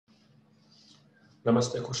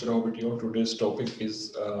Namaste, Khushrao Video. Today's topic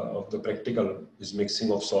is of the practical is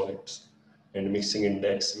mixing of solids, and mixing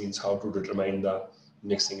index means how to determine the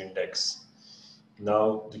mixing index.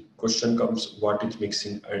 Now the question comes, what is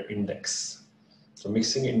mixing index? So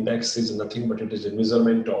mixing index is nothing but it is a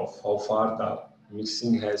measurement of how far the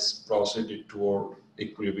mixing has proceeded toward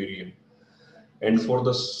equilibrium. And for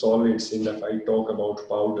the solids, if I talk about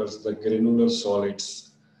powders, the granular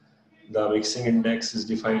solids, the mixing index is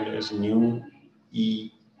defined as nu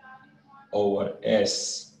E over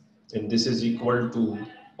S, and this is equal to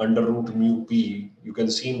under root mu P. You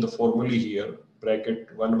can see in the formula here,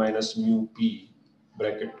 bracket 1 minus mu P,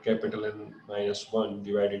 bracket capital N minus 1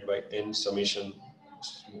 divided by N summation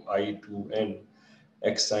I to N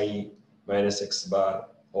xi minus x bar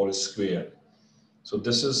all square. So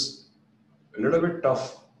this is a little bit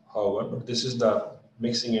tough, however, but this is the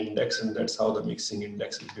mixing index, and that's how the mixing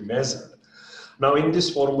index will be measured. Now in this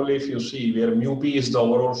formula, if you see where mu p is the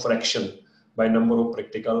overall fraction by number of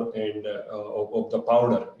practical and of the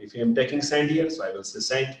powder. If I am taking sand here, so I will say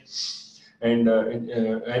sand. And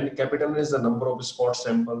capital N is the number of spot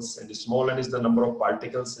samples, and small n is the number of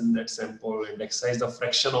particles in that sample, and x is the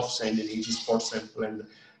fraction of sand in each spot sample, and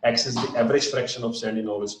x is the average fraction of sand in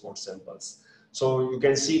all spot samples. So you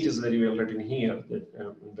can see it is very well written here,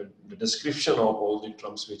 that the description of all the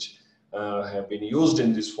terms which have been used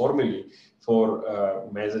in this formula for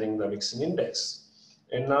measuring the mixing index.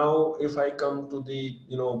 And now if I come to the,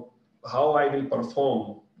 how I will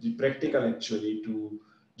perform the practical actually to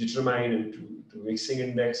determine and to mixing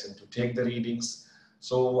index and to take the readings.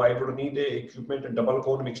 So I would need a equipment, a double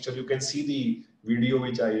cone mixture. You can see the video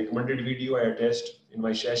which I recommended video I attached in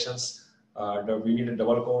my sessions. We need a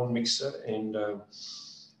double cone mixer, and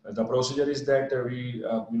the procedure is that we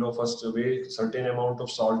first weigh certain amount of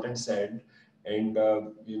salt and sand, and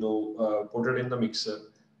put it in the mixer,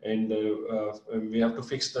 and we have to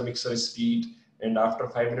fix the mixer speed, and after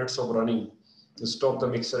 5 minutes of running, stop the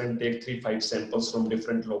mixer and take 3-5 samples from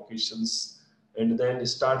different locations, and then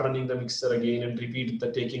start running the mixer again and repeat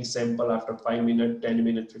the taking sample after 5 minutes, 10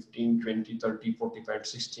 minutes, 15, 20, 30, 45,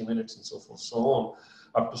 60 minutes, and so forth, so on,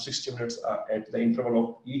 up to 60 minutes at the interval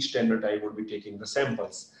of each 10 minutes I would be taking the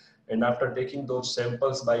samples. And after taking those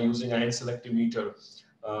samples by using ion selectivimeter,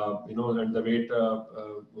 and the weight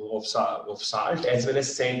of salt as well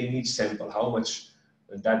as sand in each sample, how much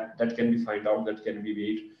that can be find out, that can be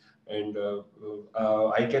weighed. And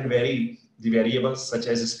I can vary the variables such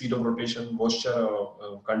as the speed of rotation, moisture,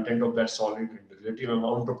 content of that solid, and the relative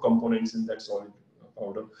amount of components in that solid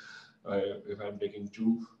powder. If I'm taking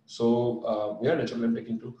 2, so yeah, naturally I'm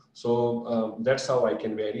taking 2. So that's how I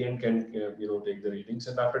can vary and can take the readings.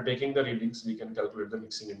 And after taking the readings, we can calculate the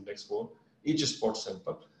mixing index for each spot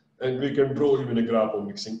sample, and we can draw even a graph of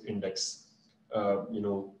mixing index.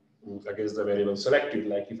 Against the variable selected,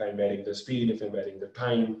 like if I'm varying the speed, if I'm varying the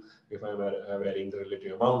time, if I'm varying the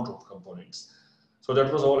relative amount of components. So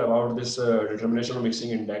that was all about this determination of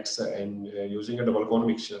mixing index and using a double cone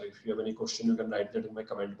mixture. If you have any question, you can write that in my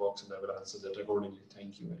comment box and I will answer that accordingly.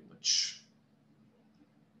 Thank you very much.